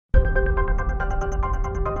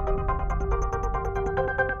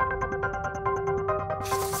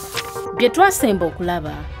bye twasemba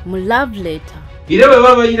okulaba mu love letter. Era bwe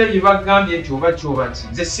baba balina bye bagambye nti oba kyoba ki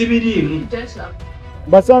nze sibiriimu.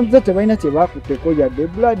 Basanze tebalina kye bakutteko yadde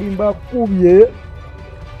blood mbakubye.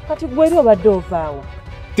 Kati gwe eri obadde ovaawo.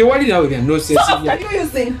 Tewali nawe bya nonsense. Stop, are you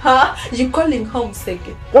using her? You calling her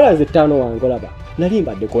museke. Kala nze ttaano wange olaba nali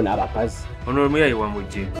mbaddeko n'abakazi. Ono omuyayi wa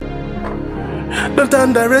mujje. Don't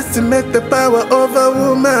underestimate the power of a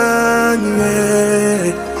woman,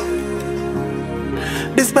 yeah.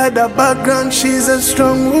 Despite the background, she's a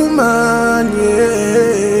strong woman,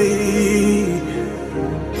 yeah.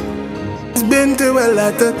 She's been through a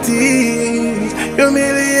lot of things,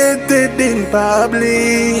 humiliated in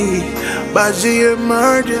public, but she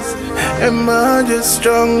emerges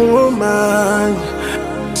strong woman.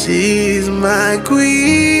 She's my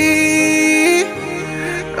queen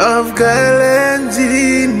of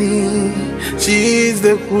Kalenjini. She's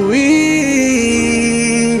the queen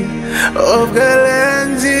of Kalenjini.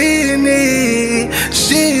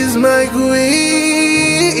 She's my queen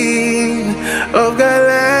of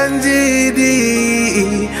Kalenjini.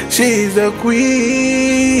 She's the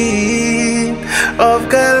queen of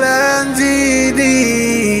Kalenjini.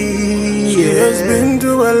 She has been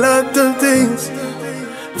through a lot of things.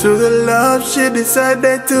 To the love she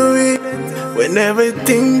decided to eat. When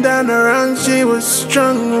everything done around, she was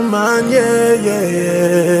strong woman, yeah.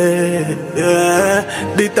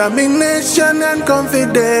 Determination and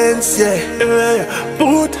confidence, yeah.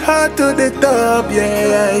 Put her to the top,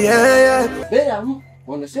 yeah. Beramu,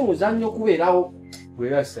 ono si muzannyo kubeerawo.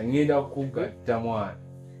 Bwerasa ngenda kugatta mwana.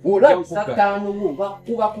 Ola sataano wumba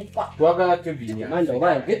kuba kufa. Twagala tubinya. Manda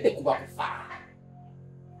oba yagette kuba kufa.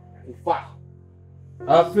 Kufa.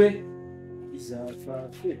 Afe.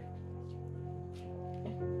 Afe.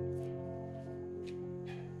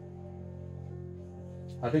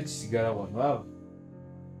 Ate kisigala wano abo.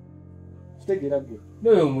 Kitegeera gwe.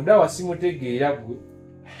 N'oyo omudawa simutegeera gwe.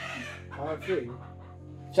 Afe.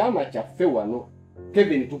 Kyama kyaffe wano.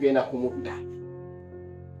 Kevin tugenda kumutta.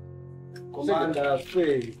 Komanda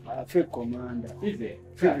afe komanda.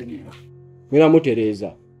 Ngina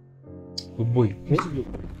mutereza. Boy.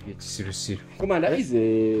 Ekisirusiru. Komanda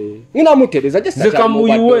ize. Ngina mutereza just nze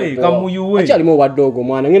kamuyuwe. Akyalimu waddogo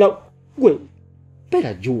mwana. Ngina gwe.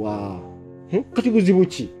 Pera juwa. Kati buzibu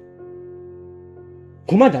ki?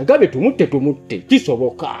 Komanda agabe tumutte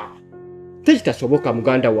kisoboka. Tekitasoboka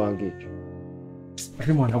muganda wange.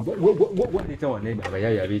 Ate mwana waleeta wanene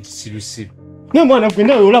abayaya ab'ekisirusiru. Ne mwana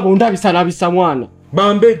gwenda olaba ondabisa mwana.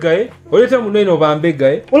 Bambega oleta munene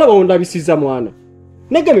bambega olaba ondabisiza mwana.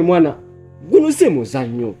 Negame mwana guno se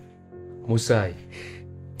muzannyo. Musayi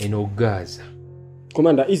eno gaza.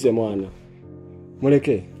 Komanda ize mwana.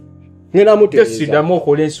 Muleke. Ngena mutereza. Tesidamo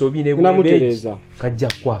okole ensobi ne bwe mutereza. Kajja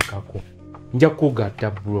kwakako. Nja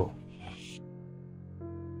kugatta bro.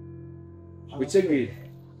 Uchegere.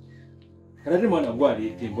 Kalate mwana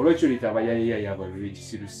gwaleete mbolokyo litabayaya yaba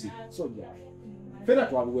b'ekisirusiru. Soja. Fena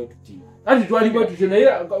twaliwe tuti. Ati twaliwe tuti naye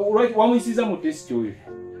wamuyisiza mu test oyo.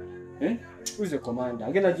 Uze komanda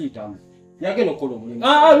agenda jitamu. Yageno kolo mulimu.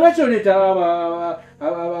 Lwaki oleta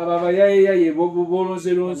abayaya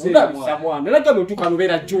bolonze. Ndabisa mwana. Nagabe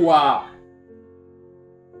utukanubera juwa.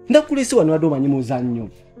 Ndakulese wano adomanyi muzannyo.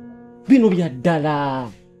 Bino bya ddala.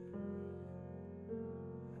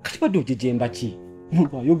 Kati badde ojejemba ki?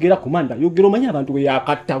 Muntu ayogera komanda yogera omanyi abantu bwe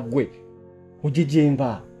yakatta gwe.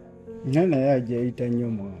 Ojejemba. Nana yajeyita nnyo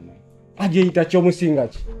mwana. Ajeyita ki omusinga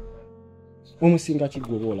ki? Omusinga ki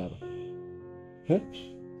gwe olaba?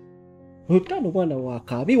 Otano bwana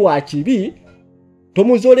wakabi wa kibi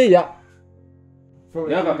tomuzoleya.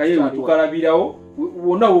 Yaka kaye tukalabirawo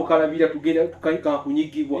wonna wokalabira tugenda tukayika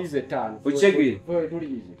kunyigibwa. Ize tano. Ochegere.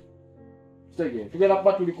 Tulize. Tegere. Tugenda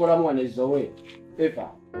kuba tulikola mwana ezowe.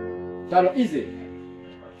 Eva. Tano ize.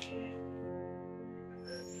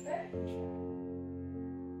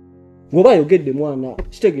 Ngoba yogedde mwana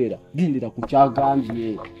kitegeera gindira ku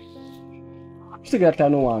kyagambye. Kitegeera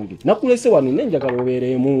tano wange. Nakulese wano nenjagala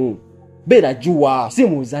obeeremu. Bera juwa si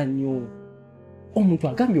muzannyo. Omuntu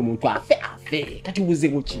agambye omuntu afe. Kati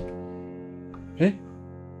buzibu ki?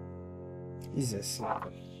 Ize si.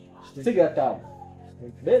 Kitegeera tano.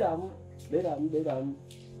 Beramu.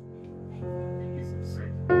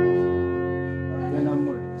 Nena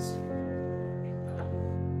Maurice.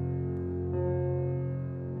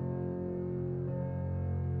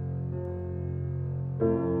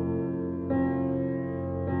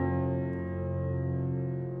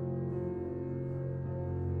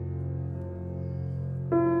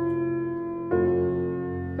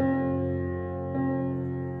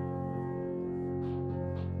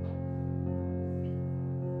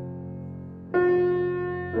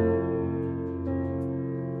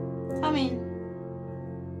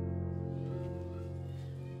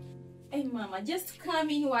 Mama, just come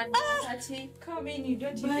in one minute. Come in, you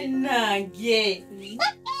don't even... Banange. Hey,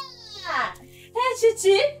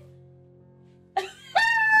 Chichi.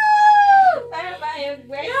 Bye-bye,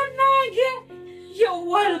 Banange. You're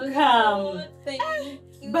welcome. Thank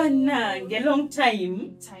you. Banange, long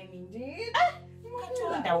time. Time indeed.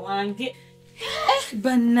 Katonda wange.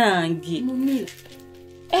 Banange.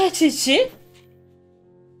 Chichi.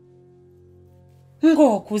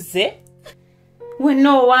 Ng'okuze.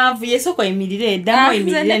 Weno wanvu yesoko emirire eddamu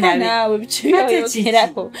emirire nawe.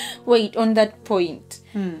 Wait, on that point.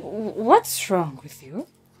 What's wrong with you?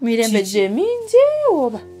 Mirembe jeminje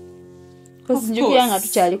oba? Because njukia nga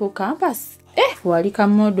tukyali ku campus. Wali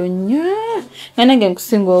kamodo nnyo. Nange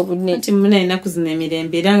nkusinga obunene. Ati muna inaku zina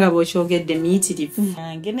emirembe era nga bw'okyogedde miyitirivu.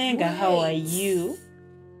 Nange how are you?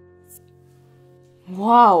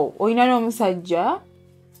 Wow, oyina n'omusajja?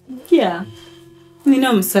 Yeah. Nina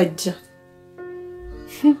omusajja.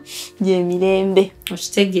 Jemirembe.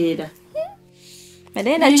 Okitegeera.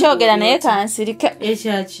 Naye nakyogera naye kansirika.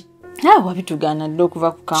 Ekyaki? Wabitugana dde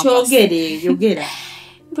okuva ku campus. Kyogere, yogera.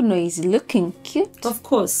 Buno is looking cute. Of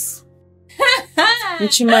course.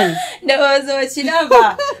 Nkimanyi. Ndowooza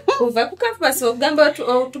okiraba. Kuva ku campus ogamba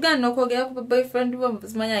otugana n'okwogera ku boyfriend wo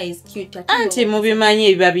muzimanya is cute. Anti mubimanyi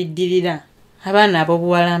ebiba biddirira. Abaana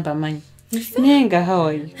ab'obuwala mbamanyi. Naye nga how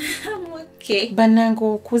are you? Okay. Banange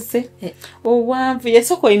okuze. Owanvu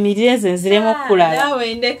yesoko emirire ze nziremu okulaba.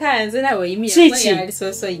 Nawe ndeka nze nawe yimirira yali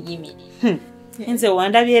soso yimirira. Nze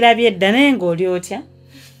wandabyerabye edda naye ng'oli otya?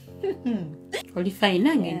 Oli fine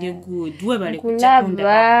nange ndi good. Webale kuchakunda.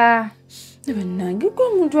 Kulaba. Banange ko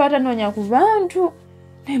omuntu atanoonya ku bantu.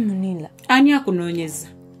 Naye Munila. Ani akunoonyeza?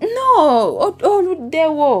 No,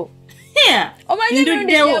 oluddewo. Yeah. Omanyi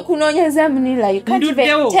kunoonyeza Munila. You can't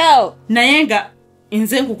even tell. Naye nga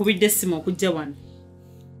nze nkukubidde essimu okujja wano.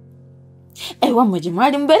 Wamwe gye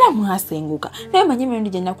mwali mbeera mwasenguka. Naye manyi emirundi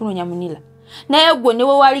gye nakunoonya Munila. Naye gwe ne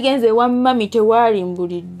bwe waligenze ewa mami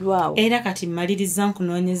tewalimbuliddwawo. Era kati mmaliriza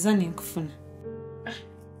nkunoonyeza ne nkufuna.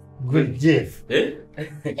 Good Jeff.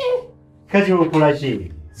 Kati okola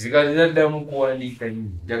ki? Zikalira ddamu kuwandiika nnyo.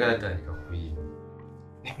 Njagala tandika kuyimba.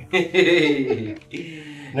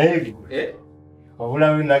 Naye gwe.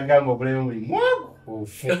 Obulamu nagamba okuleba mulimu.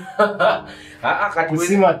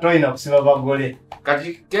 Kusima toyina kusima bagole.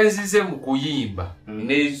 Kati kenzize mu kuyimba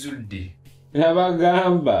nezudde.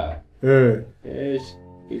 Nabagamba.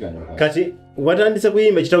 Kati watandise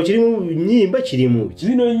kuyimba kitabo kirimu nyimba kirimu.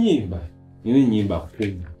 Zino nyimba. Nino nyimba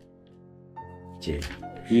kupenda.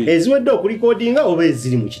 Eziwedde okulikodinga oba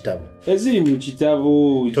eziri mu kitabo? Eziri mu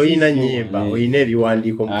kitabo. Toyina nyimba, oyina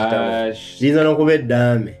ebiwandiiko mu kitabo. Ziyinza n'okuba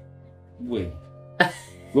eddaame. Bwe.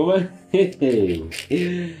 Goba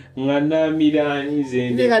nganamirani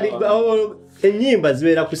zende. Enyimba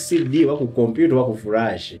zibeera ku CD oba ku computer oba ku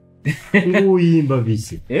flash. Nguyimba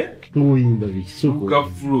bisi. Nguyimba bisi. Suka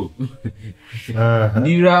flu.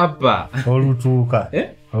 Ni rapa. Olutuuka.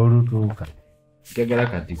 Olutuuka. Kagala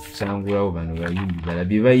kati kusangulawo bano bayimbi bala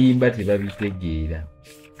bibayimba tebabitegeera.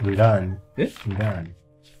 Ngani? Ngani?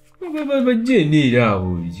 Baba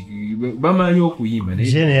jenerawo. Bamanyi okuyimba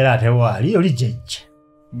naye. Jenera tewali oli jejje.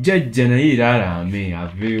 Jajja naye era alame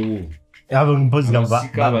aveewo. Abo mpozi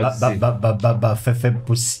ba fefe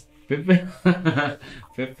pusi.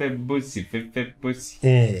 Fefe busi.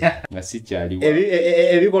 Nga si kyaliwo.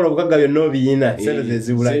 Ebikola obukaga byonna obiyina.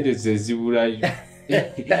 Sente zezibulayo.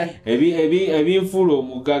 Ebinfuula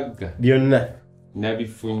omugagga. Byonna.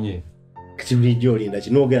 Nabifunye. Kati bulijjo olinda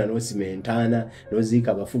kino ogenda n'osimentana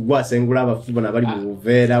n'oziika abafu gwasengula abafu bona bali mu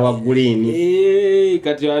buveera wa guliini.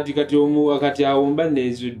 Kati awumba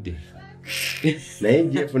nezudde. Naye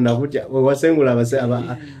Jeff nakutya wasengula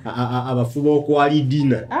abafu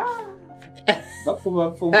b'okwalidina.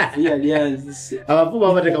 Bafu yali anzise. Abafu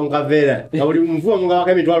babateka mu kaveera. Buli mufu omugabako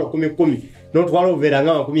emitwalo 10 n'otwala obuveera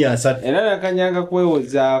nga 30. Era nakanyanga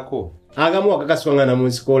kwewozaako. Agamu akakaswangana mu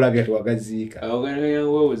nsikola bya twagaziika. Oganya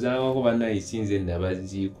wewozaako ko banayisinze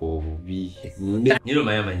ndabaziika obubi. Nino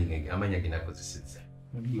amanya ginakozesezza.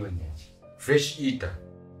 Fresh eater.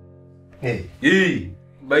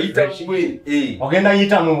 Bayita kwe. Ogenda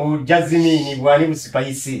yita mu jazimini bwani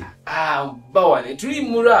busipaisi. Bawane tuli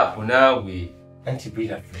mu rap nawe.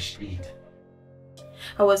 Anti-breeder fresh eater.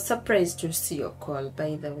 I was surprised to see your call,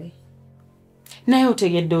 by the way. Naye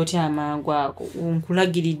otegedde otya amangu ago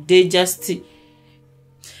nkulagiridde just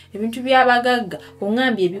ebintu by'abagagga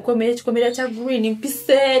ongambye ekikomera kya green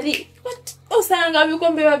mpiseeri osanga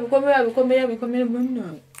bikomera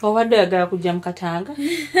bonna obadde oyagala kujja mu Katanga.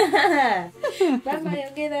 Mama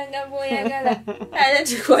yogera nga bw'oyagala ate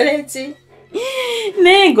tukole ki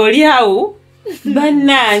naye ng'oli awo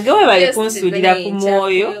bannange webali kunsuulira ku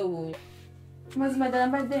mwoyo. mazima ddala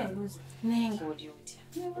mbadde embuzi naye ng'oli otya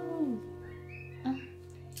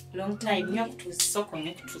long time nnyo kutuusi soko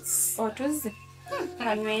nnyo kutuusi otuzze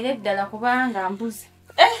kanywere ddala kubanga mbuzi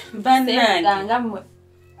bannange ganga mmwe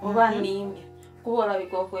oba nnimbya kuba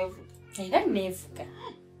olabika okwevuga era neevuga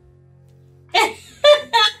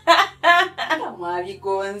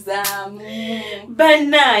mwabigonzaamu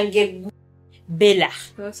bannange bela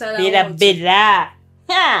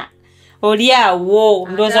oli awo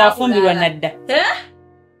ndowooza wafumbirwa nadda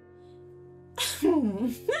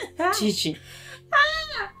kiki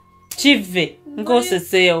kive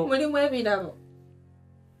ng'oseseewo mulimu ebirabo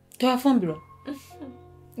tewafumbirwa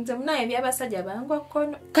nze munaye ebyabasajja bangwa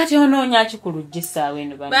kkono kati onoonya ki ku luggi essaawa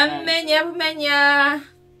eno bamenya bumenya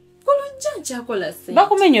ku lujja nkyakola se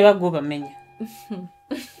bakumenya oba gwe bamenya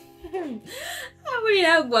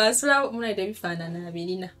abulira gwasula munaye tebifaanana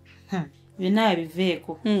abirina bina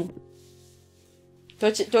biveeko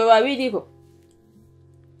tewabiriko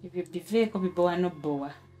ebyo biveeko bibowa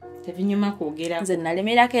nobbowa tebinyuma kwogera nze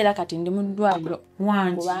nalemerako era kati ndi mu ddwaliro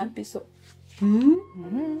wangi kuba mpiso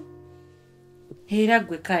era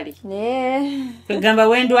gwe kale kwegamba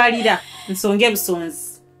wendwalira nsonga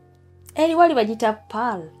ebusonzi eri wali bagita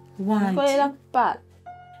paal wangi nkolera paal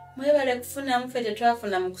mwebale kufunamu ffe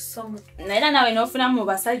tetwafuna mu kusoma naera nawe n'ofunamu mu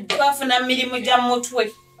basajja twafuna mirimu gya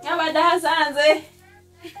mutwe yabadde asanze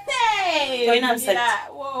Tolina musajja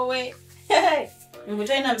wowe ngo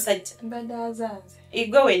tolina musajja mbadde azanze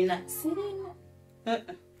igwe wenna sirina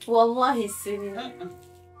wallahi sirina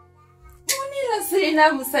munira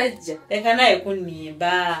sirina musajja leka naye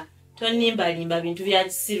kunnimba tonimbalimba bintu bya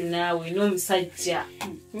kisiru naawe n'omusajja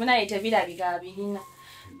munaye tebirabika abirina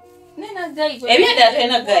ebyadala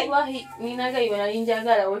tolina gayi wallahi nina gayi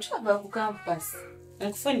wenalinjagala wetwava ku kampasi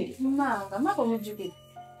nkufunire mako mujjukire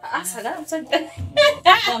asagala musajja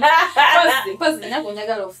pozi nako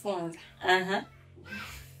njagala ofunza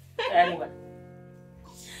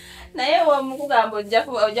naye wamukugamba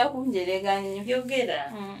ojja kunjerega nnyo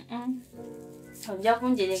yogera ojja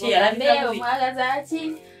kunjerega mbe omwagaza ki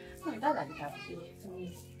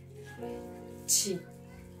ki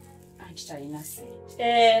anti talina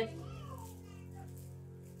sente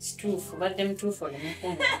kituufu badde mutuufu oli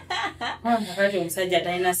mukungu kati omusajja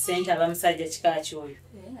atalina ssente aba musajja kika kyoyo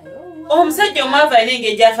omusajja omwava alina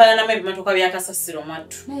engeri afaananamu ebimotoka byakasasiro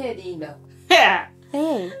mattu naye linda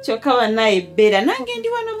kyokka bannaye ebbeera nange ndi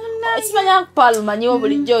wano munnaye simanya kupaala manyiwo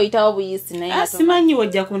bulijjo oyitawo buyisi naye simanyi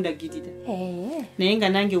wojja kundagirira naye nga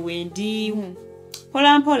nange wendi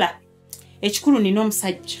mpola mpola ekikulu nina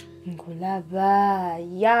omusajja nkulaba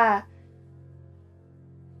ya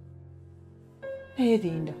naye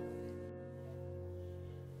linda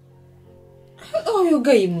oyo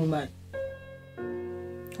gayi mumanyi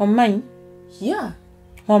omumanyi ya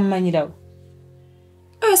wamumanyirawo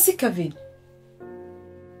oyo si Kevin.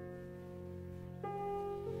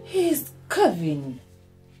 He's Kevin.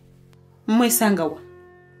 Mwesangawa.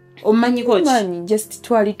 Omumanyiko ki? Manyi just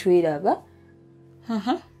twali twiraba.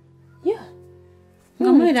 Yeah.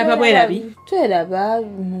 Nga mwiraba bwerabi? Twiraba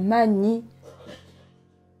mumanyi.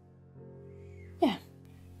 Yeah.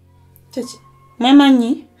 Chachi.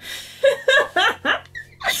 Mwemanyi?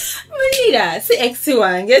 Munira si ex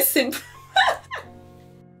wange si.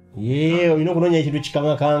 Olina okunonya ekintu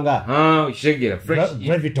kikangakanga. Okitegeera fresh.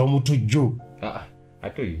 Gravity omutujju.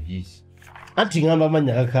 Ate oyo yiisi. Anti ngamba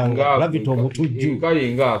amanya gakanga. Gravity omutujju.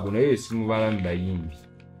 Kale ngaago naye simubalamu bayimbi.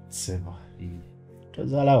 Seba.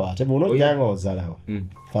 Tozalawa ate buno janga ozalawa.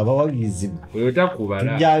 Abawagizibwa. Oyo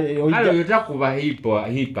takubala. Kale oyo takuba hip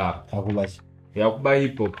hop. Akubashi. Yakuba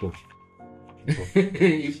hip hop.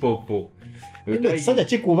 Hip hop. Sanja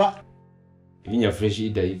chikuba. Ibinya fresh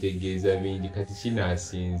itegeeza bingi kati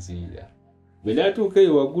kinasinzira. Benatuuka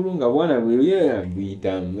eyo waggulu nga bwana bwe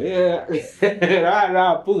mbuyitamu.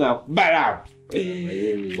 Ra punga bala.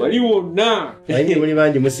 Wali wonna. Abayimbi muli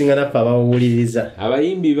bangi musinga naffe abawuliriza.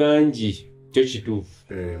 Abayimbi bangi kyo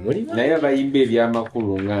kituufu. Muli naye abayimbi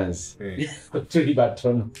ebyamakulu ngansi. Tuli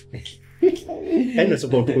batono. Eno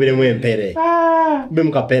sopo tukubiremu empere. Be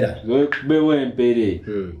mukapera. Bewo empere.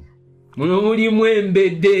 Muno mulimu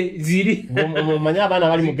embedde ziri. Manya abaana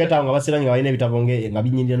bali mu geta nga basiranye balina ebitabo nga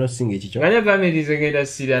binyindira no singa ekikyo. Ngane family zengenda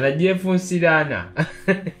sirana jefu sirana.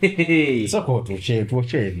 Soko tuche.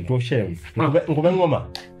 Nkube ngoma.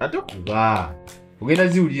 Atokuba. Ogenda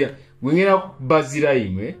ziulira. Wengera bazira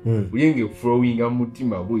imwe. Uyenge flowing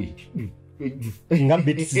mutima bwe. Nga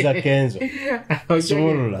beats za Kenzo.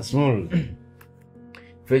 Small.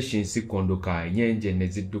 fresh nsikondo ka nyenje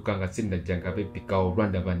nezidduka nga sinnajjanga bebbika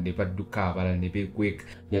olwanda banne badduka abala ne bekweka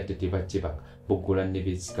nyate tebakeba bugula ne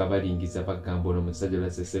bezika balingiza bagamba ono musajja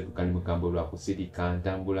lwasesetuka ne mugamba olwakusirika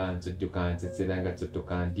ntambula nzojjuka nzezera nga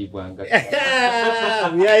zottoka ndibwanga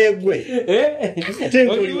myaye gwe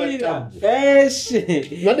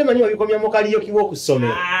nwadde manyi wabikomya mukaliyo kiwa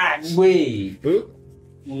okusomera gwe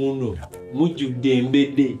muno mujjudde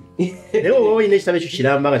embedde naye oba olina ekitabo ekyo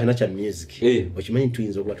kiramba nga kyona kya music okimanyi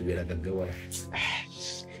tuyinza okuba tugera gaggawala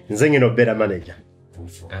nze ngeno beera manager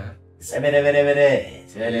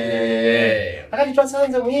akati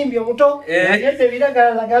twasanze muyimbi omuto yedde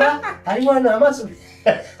ebiragalalagala ali mwana amaaso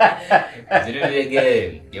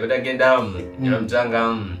zirulege yabatagendamu yamutanga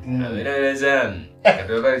abeereza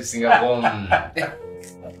katobakisingako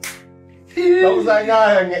bakusanga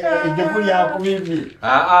ejovu lyakubibi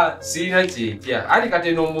sirina kyetya ali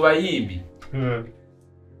kati no mu bayimbi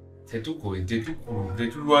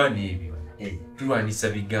tetulwana ebyo tulwanisa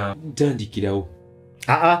bigambo ntandikirawo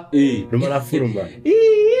lumala fuluma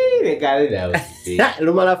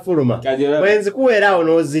lumala fuluma wenzi kuweeraawo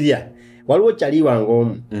n'ozirya waliwo kyaliwange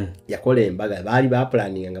omu yakola embaga baali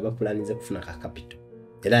bapulaninga nga bapulanize kufuna kakapito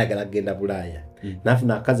era ayagala kugenda Bulaaya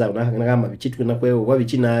nafuna akazi awo nakagamba biki tugenda kwewa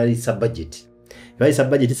biki n'alisa budget balisa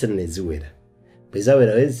budget sena neziwera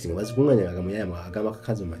bwezawera wezi nga bazikunganya agamuyaya agamba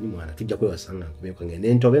kakazi omanyi mwana tujja kwewasanga nkomeko ngende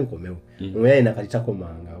entobe nkomewo omuyaya nakalitako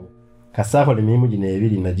kasaako ne mirimu gino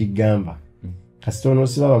ebiri nagigamba kasita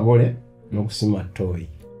onoosiba abagole n'okusima toyi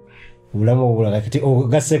obulamu obulaga kati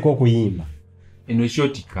ogasseeko okuyimba eno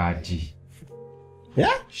shoti kati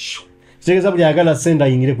kitegeeza buli ayagala sente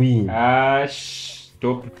ayingire kuyimba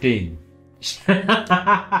top 10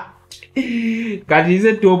 kati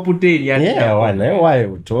nze top 10 naye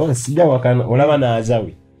waayo sijja wakana olaba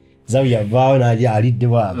naazawi zawi yavaawo naali alidde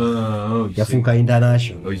bwabo yafuuka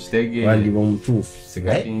international wandiba omutuufu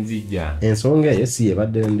ensonga eyo si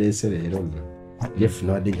yebadde ndeese leero jeff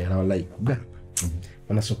nawadde njagala walayi kugamba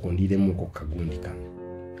banasoka ondiiremuko kagundi kano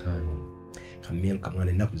kamyero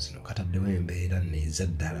kamwana ennaku zino kataddewo embeera neeza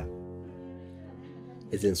ddala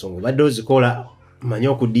ezo ensonga obadde ozikola manyi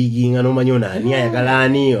okudiginga n'omanyi ono ani ayagala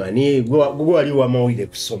ani gwe wali wamawulire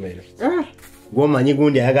ku ssomero gwomanyi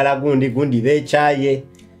gundi ayagala gundi beekyaye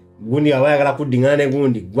gundi aba ayagala kuddingana ne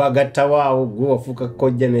gundi gwagattawaawo gwe wafuuka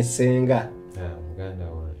kkojja n'essenga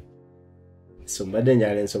so mbadde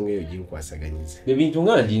njagala ensonga eyo ginkwasaganyiza ebintu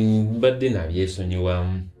nga ndi mbadde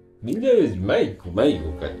nabyesonyiwamu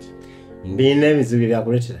maiko kati mbirina ebizibu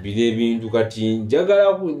byakuletera biri ebintu kati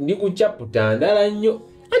njagala ndi ku chapter ndala nnyo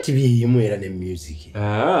anti byeyimu era ne music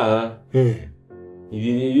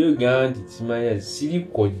ebyo gamba nti kimanya siri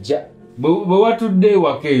kojja bwe watudde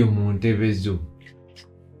ewaka eyo mu ntebe zo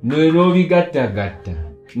n'obigattagatta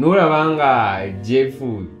n'olaba nga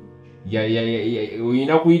jefu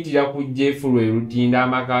oyina kuyitira ku jefu lwe lutinda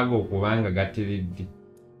amaka go okubanga gateredde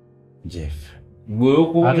jeff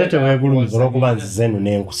ate teweegulumiza olwokuba nzize eno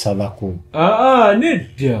nenkusabako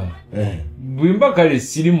nedda bwemba kale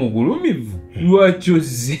siri mugulumivu lwaki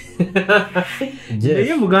ozze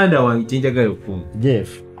naye muganda wange kyenjagala okuuma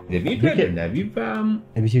jeff ebintu ebyo nabivaamu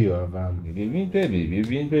ebiki byewavaamu ebintu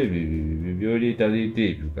ebyo byoleetaleeta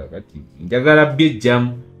ebyo kakati njagala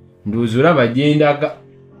byejjamu ndowooza olaba gyendaga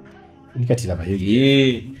kati labayo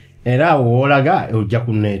era awo woolaga ojja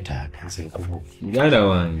kuneetaaga nze nkubuuka muganda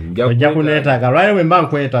wange ojja kuneetaaga lwayo bwe mba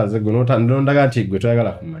nkwetaaze gwe nondaga nti gwe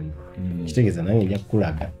toyagala kumanya kitegeeza nange nja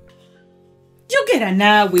kukulaga yogera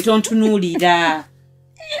naawe tontunuulira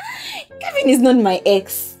Kevin is not my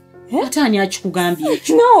ex. ate ani akikugambye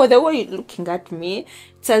ekyo No, the way you're looking at me,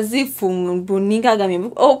 it's as if mbuninga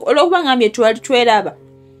agamye olwokuba ngambye twali tweraba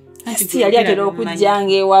ati yali atera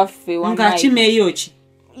okujjanga ewaffe ngaakimeeyo ki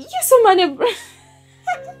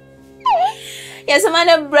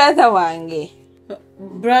yasomane brother wange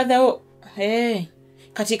brother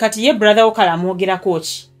kati ye brother wo kale amwogerako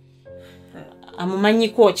ki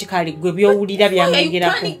amumanyiko ki kale gwe byowulira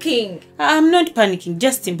byamwogerako I'm not panicking,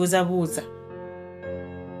 just mbuzabuuza.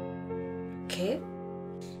 Okay.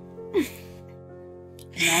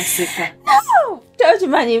 Nasika. No! Don't you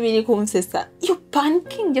mind even kumsesa? You're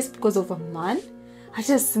panicking just because of a man? I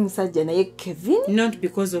just musajja naye Kevin? Not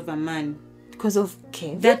because of a man. Because of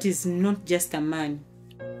Kevin? That is not just a man.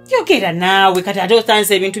 Yogera naawe kati ate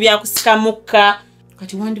otanse ebintu byakusikamuka.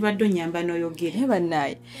 Kati wandibadde onyamba n'oyogera. Eba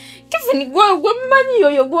naye. Kevin gwe mmanyi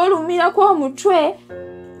yoyo gw'olumirako omutwe.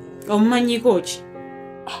 Omumanyiko ki?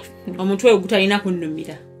 Omutwe ogutalina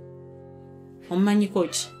kunnumira. Omumanyiko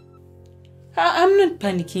ki? I'm not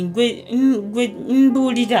panicking. Gwe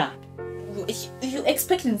mbuulira. You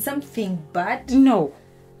expecting something bad? No.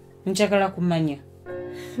 Njagala kumanya.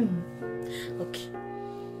 Okay.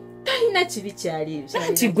 talina kibi kyali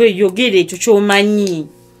anti gwe yogere ekyo ky'omanyi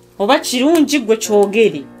oba kirungi gwe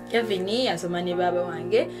kyogere. Kevin yasoma ne baba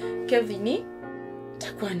wange. Kevin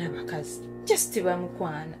takwana bakazi just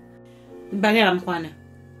bamukwana. Bani abamukwana?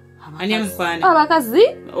 Ani amukwana? Abakazi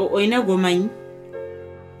oyina gwomanyi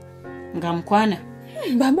nga mukwana?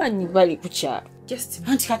 Bamanyi bali ku kyalo.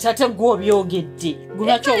 Anti kati ate gwe obyogedde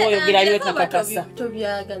gulwaki oba oyogera byokakasa?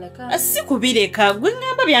 Tobyagala ka si kubireka gwe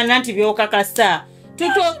ngamba byana nti byokakasa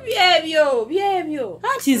byebyo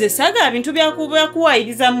anti nze saagala bintu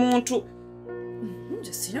byakuwayiriza muntu.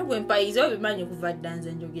 Nze sina gwe mpayiza obimanyi okuva dda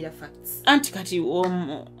nze njogera facts. Anti kati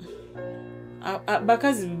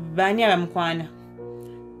bakazi baani abamukwana?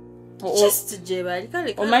 Just gye bali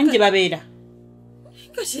kale omanyi gye babeera?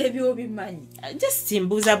 Kati ebyo obimanyi. Just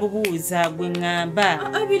mbuuza bubuuza gwe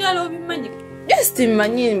ngamba. Ebirala obimanyi. Just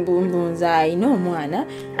mmanyi mbumbuuza ayina omwana.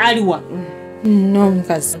 Aliwa?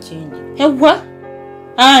 N'omukazi. Ewa?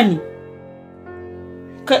 Ani?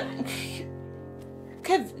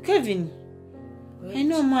 Kevin?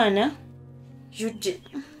 Ayina omwana? You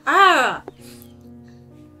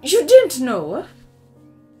didn't know?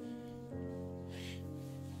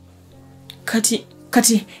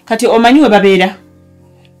 Kati omanyi we babeera?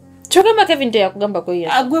 Kyogamba Kevin teyakugamba ko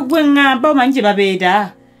yera. Gwe ngamba omanyi gye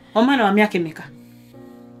babeera? Omwana wa myaka emeka?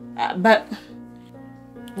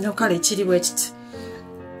 Nokale kiri bwe kiti.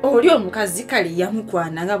 Oli omukazi kali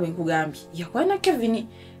yamukwana nga bwe nkugambye. Yakwana Kevin.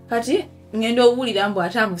 Kati ngendo owulira mbu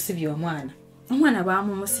atamusibye omwana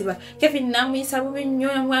baamumusiba. Kevin namuyisa bubi nnyo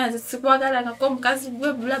omwana sikwagala ngako omukazi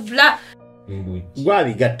gwe bla bla.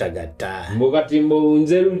 Gwabigattagatta. Mbokatimbo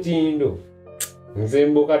nze lutindo. Nze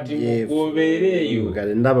mbokatimbo kubeereeyo.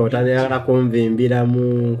 Kale ndaba otandikala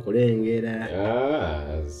kunvimbiramu kulengera.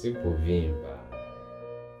 Sikuvimba.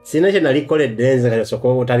 Sina kye nalikoledde nze kati osooka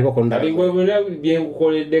otaliko kundaba. Kati gwe bonna bye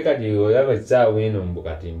nkukoledde kati olaba essaawa eno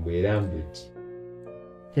mbokatimbo era mbuti.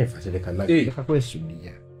 Leka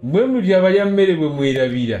kwesuuliya. Bwe mulya balya mmere bwe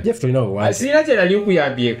mwerabira. Jeff tolina owaati. Sina kye nali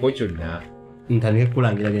nkuyambyeko kyonna. Ntandike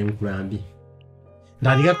kukulangira bye nkulambye.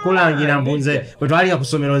 Ntandike kukulangira mbunze bwe twalika ku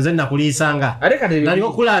ssomero nze nakuliisanga. Ntandike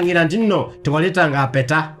okulangira nti nno tewaleetanga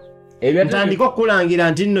apeta. Ntandike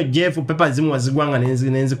okulangira nti nno Jeff pepa zimu wazigwanga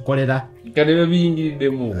nenzikukolera. Kale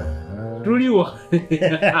babiyingiriddemu. Tuliwa.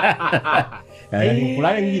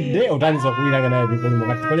 Nkulangidde otandise okuwiranga naye bikolimo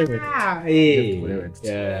kati tukole bwe.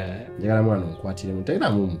 Njagala mwana onkwatire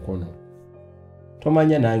muteeramu omukono.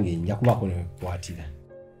 Tomanya nange nja kubako nekukwatira.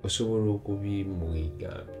 Osobola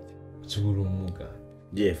okubimwiga. Osobola omugamba.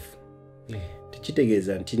 Jeff,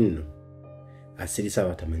 tekitegeeza nti nno asirisa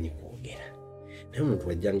batamanyi kwogera. Naye omuntu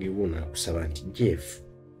wajjanga ebuuna akusaba nti Jeff,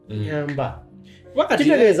 nyamba.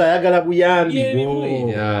 Kitegeeza ayagala buyambi.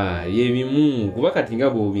 Yebimu kuba kati nga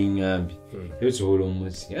bw'obiŋŋambye. Osobola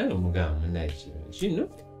omusiya omugamba naye kino.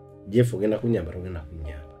 Jeff ogenda kunyamba togenda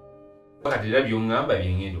kunyamba. Kati era by'oŋŋamba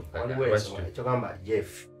byengenda okukagamba. Ekyo gamba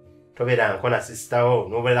Jeff, tobeera nkona sisitawo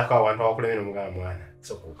n'obeerako abantu abakulemera omugamba mwana.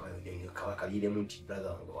 Kawakaliiremu nti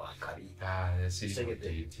brother wange wakabi.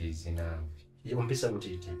 Sirikutiitiizi nange. Ompisa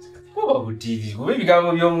butiitiizi. Kuba butiitiizi kuba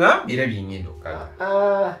ebigambo by'oŋŋamba era byengenda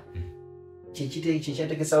okukagamba.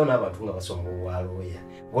 Kikyategesawo n'abantu nga basoma obwalooya.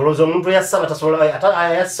 Olowooza omuntu yassa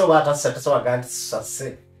yassa oba tasobola nti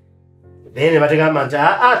sase. Naye ne bategamba nti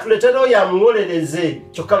tuleetere oyo amuwolereze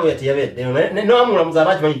kyokka looya teyabaddeyo. N'abamulamuza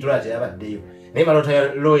abakimanyi nti looya teyabaddeyo. Naye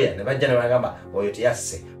balota looya ne bajja ne bagamba oyo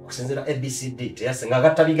teyasse. Okusinziira ABCD teyasse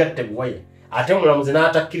ng'agatta bigatte buwaya. Ate omulamuzi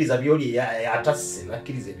n'atakkiriza by'oli atasse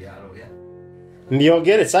n'akkiriza ebya looya.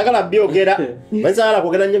 Mbyogere saagala byogera. Bansagala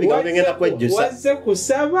kwogera nnyo bigambo bengenda kwejjusa. Wazze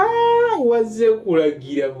kusaba wazze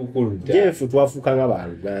kulagira bukulu dda. Jeff twafuuka nga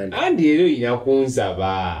baaluganda. Andi era oyina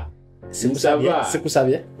kunsaba.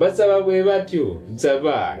 Sikusabye? Basaba bwe batyo.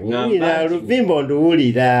 Nsaba. Ngamba Luvimbo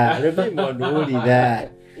nduwulira.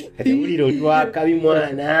 Kati wulira otwakabi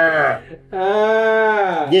mwana.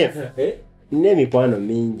 Jeff. N'emikwano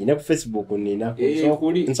mingi ne ku Facebook ninako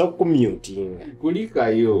nsobola kummutinga.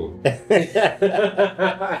 Kulikayo.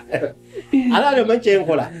 Alalo manche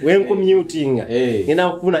enkola wenkummutinga. Ngenda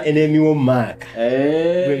kufuna enemy wo mark.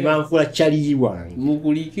 Bwe manfula chali wange.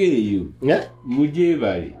 Mukulikeyo.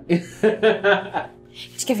 Mujebali.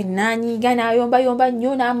 Kevin nanyiga n'ayomba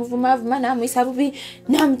nnyo n'amuvuma n'amuyisa bubi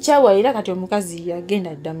n'amukyawa era kati omukazi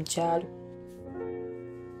yagenda dda mu kyalo.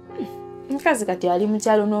 Omukazi kati ali mu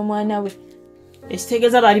kyalo n'omwana we.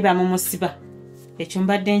 Ekitegeeza baali bamumusiba. Ekyo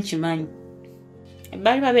mbadde nkimanyi.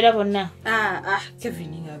 Baali babeera bonna. Kevin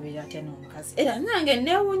ng'abeera atya n'omukazi. Era nange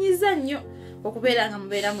neewuunyiza nnyo okubeera nga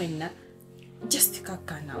mubeera mwenna. Just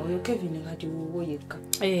kakkana oyo Kevin kati wuwo yekka.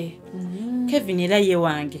 Kevin era ye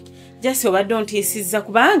wange. Just obadde ontiisizza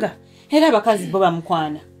kubanga era abakazi bo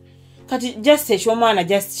bamukwana. kati just eky'omwana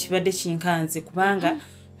just kibadde kinkanze kubanga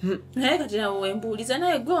naye kati nawe wembuuliza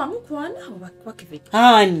naye gwe wamukwana oba Kevin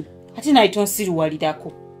ani ate naye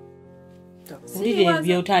tonsiruwalirako ulire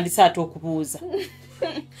byotandise ate okubuuza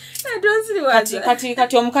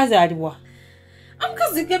kati omukazi aliwa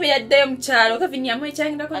omukazi gebe yaddayo mu kyalo Kevin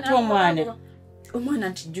yamwekyangirako ate omwana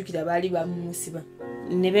ntijjukira baali bamusiba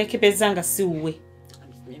ne beekebeza nga siwuwe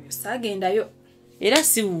saagendayo era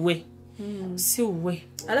siwuwe siwuwe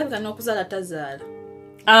alabika n'okuzaala tazaala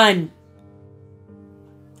ani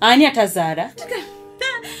atazaala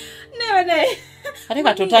ate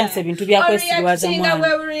kati otandisa ebintu byakwesirwaza mwana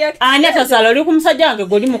ani atazaala oli ku musajja wange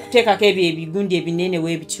gw'oli mu kuteekako ebyo ebigundi ebinene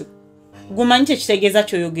weebityo gumanyi kyekitegeeza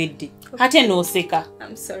kyoyogedde ate n'oseka.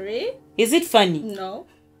 I'm sorry. Is it funny? No,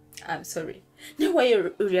 I'm sorry. No, why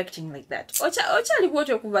you're reacting like that? Ocha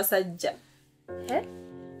liwote kubasajja.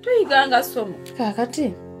 Tuyiganga somo.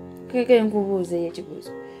 Kakati keke nkubuuze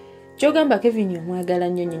yekibuuzo. Kyogamba Kevin omwagala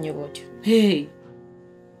nnyo bwotyo. Hey.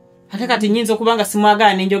 Ate kati nyinza okubanga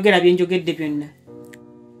simwagala nenjogera byenjogedde byonna.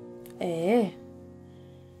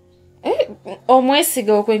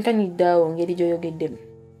 Omwesiga okwenkaniddeawo ngeri gyoyogeddemu.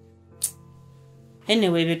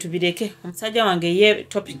 Anyway, betubireke. Omusajja wange ye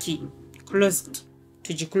topic closed.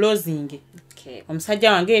 Tugiclosing. Okay.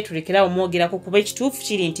 Omusajja wange tulekera omwogerako kuba ekituufu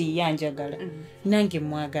kiri nti yanjagala. Nange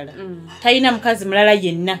mwagala. Talina mukazi mulala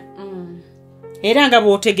yenna. Era nga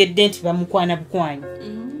bw'otegedde nti bamukwana bukwanyi.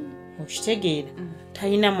 Okitegeera.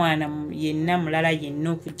 Talina mwana yenna mulala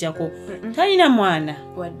yenna okujjako. Talina mwana.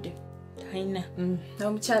 Wadde. Talina.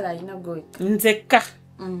 Omukyala alina gwe. Nzekka.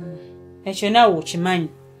 Ekyo naawe okimanyi.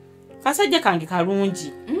 Kasajja kange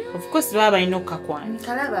kalungi. Of course baba balina okukakwana.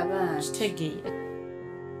 Kalaba baa. Kitegeera.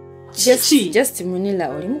 Just munila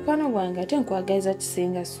oli mukwano gwange ate nkwagaliza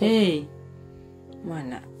kisinga so.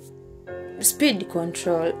 Mwana. Speed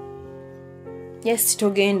control. Yes,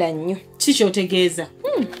 togenda nnyo. Kiki otegeeza?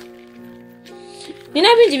 Nina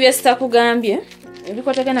bingi bye sitakugambye.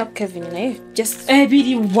 Ebikotegana ku Kevin naye just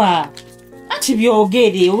ebiriwa. Ati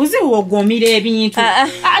byogere obuzibu ogomira ebintu.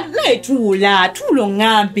 Naye tuula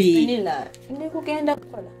ngambe. Nila ndikugenda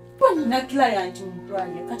kukola. Bonna client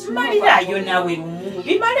mutwalye kati malirayo nawe lumu.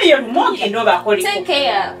 Bimaleyo lumu ogenda obakole. Take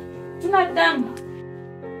care. Tunaddamu.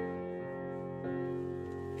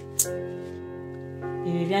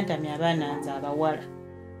 Ebyo byantamya abaana nze abawala.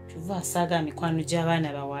 Tuva asaaga mikwano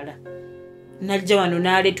gy'abaana bawala. Najja wano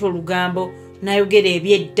n'aleeta olugambo n'ayogera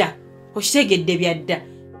ebyedda. Okitegedde byadda.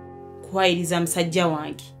 Kwayiriza musajja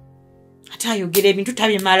wange. Ate ayogera ebintu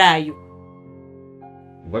tabimalaayo.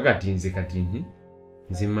 Wakati nze kati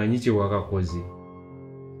nze mmanyi kye wakakoze.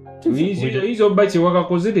 Oyinza obba kye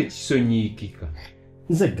wakakoze tekisonyiikika.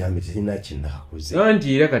 Nze gambe terina kinakakoze.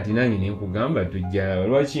 Anti era kati nange nenkugamba tujja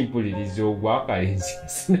lwaki mpuliriza ogwakalenzi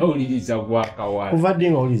sinawuliriza gwakawala.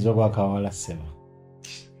 Kuvadde nga owuliriza ogwakawala seba.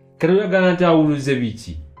 Kati oyagala ntaawuluze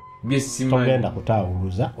biki? Bye simanyi. Togenda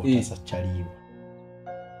kutaawuluza otasa kyaliibwa.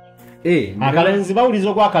 Akalenzi bawuliriza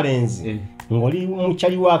ogwakalenzi. Ng'oli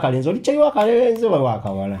mukyali w'akalenzi oli kyali w'akalenzi oba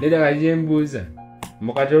w'akawala. Lera kajembuuza.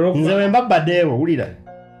 Mukatolo nze we mbabaddeewo wulira.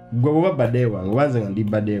 Gwe bwe babaddeewo wange obanze nga ndi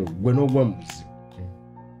baddeewo gwe n'ogwa mu buzibu.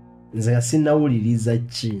 Nze nga sinnawuliriza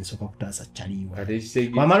ki nsooka kutaasa kyaliwa.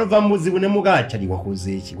 Wamala ova mu buzibu ne mugaa kyali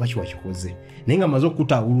wakoze eki waki wakikoze. Naye nga maze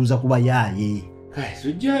okutaawuluza kuba yaaye.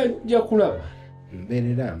 Sujja kulaba.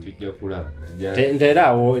 Mbeerera tujja kulaba.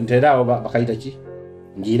 Nteeraawo bakayita ki?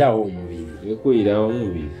 Ngiiraawo omubiri. Ekuyirawo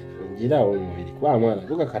omubiri. Ngiiraawo omubiri. Kwa mwana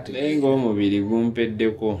guga kati. Naye ng'omubiri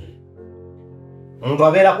gumpeddeko. Omuntu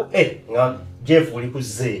abeerako nga Jeff oli ku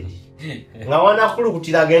zeedi. Nga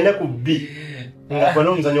wanakkulukutira agende ku B. Nga kwe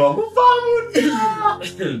n'omuzanyo waguvaamu dda.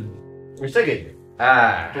 Okitegedde?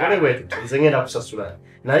 Tugale bwetu nze ngenda kusasula.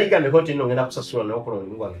 Naligambeko nti nno ngenda kusasula naye okola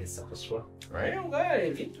omulimu gwange nessakusula.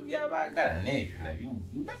 Ebintu byabaagala n'ebyo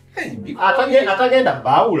atagenda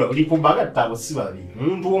baawula oli ku bagatabo si babi.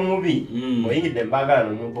 Omuntu omubi oyingidde mbaagala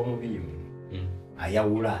n'omuntu omubi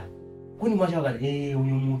ayawula. Kuni mwakyagala oyo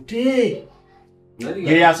mute.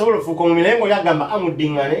 Ngeri asobola ofuuka omubi naye ng'oli agamba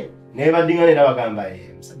amuddiŋŋane naye baddiŋŋane era bagamba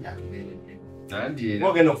musajja akebeeredde.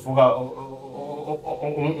 Ogenda okufuuka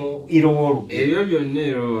irowoolu. Ebyo byonna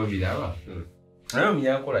erowo biraba. Naye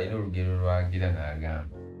omunyankole alina olugero lwagira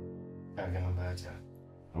n'agamba. Agamba atya?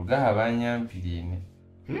 Lugaha banyampiriine.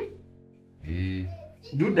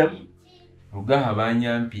 Duddamu. Lugaha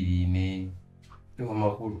banyampiriine.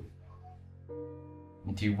 Amakulu.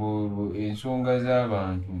 Nti ensonga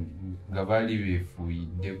z'abantu nga baali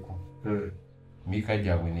beefuuyiddeko. Mika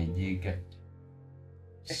gyabwe ne gyegatta.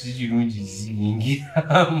 Si kirungi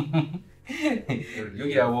ziyingiramu.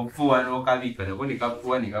 Yogera bw'ofuuwa n'okabikka nako ne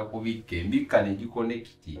kafuuwa ne kakubikka embikka ne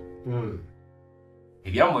gikonekiti.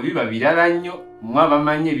 Ebyammwe biba birala nnyo, mmwe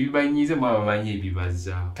abamanyi ebibanyize, mmwe abamanyi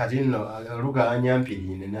ebibazaawo. Kati nno oluganya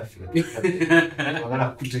mpirine naffe.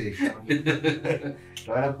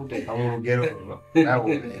 Twagala kuteeka mu lugero olwo.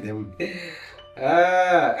 Naawe obeeremu.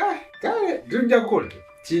 Kale tujja kukola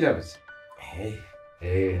kirabise.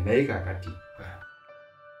 Naye kakati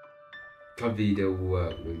kaviire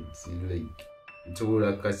obuwabwe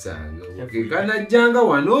nsobola kasanga kanajjanga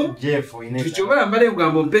wano tukyobola mbale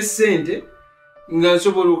kugamba mpe ssente nga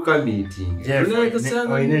nsobola okukamiitinga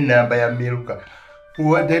olina enamba ya miruka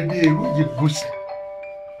wadde ddiri gugigusa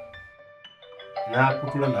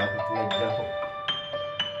n'akutula n'akutulajjako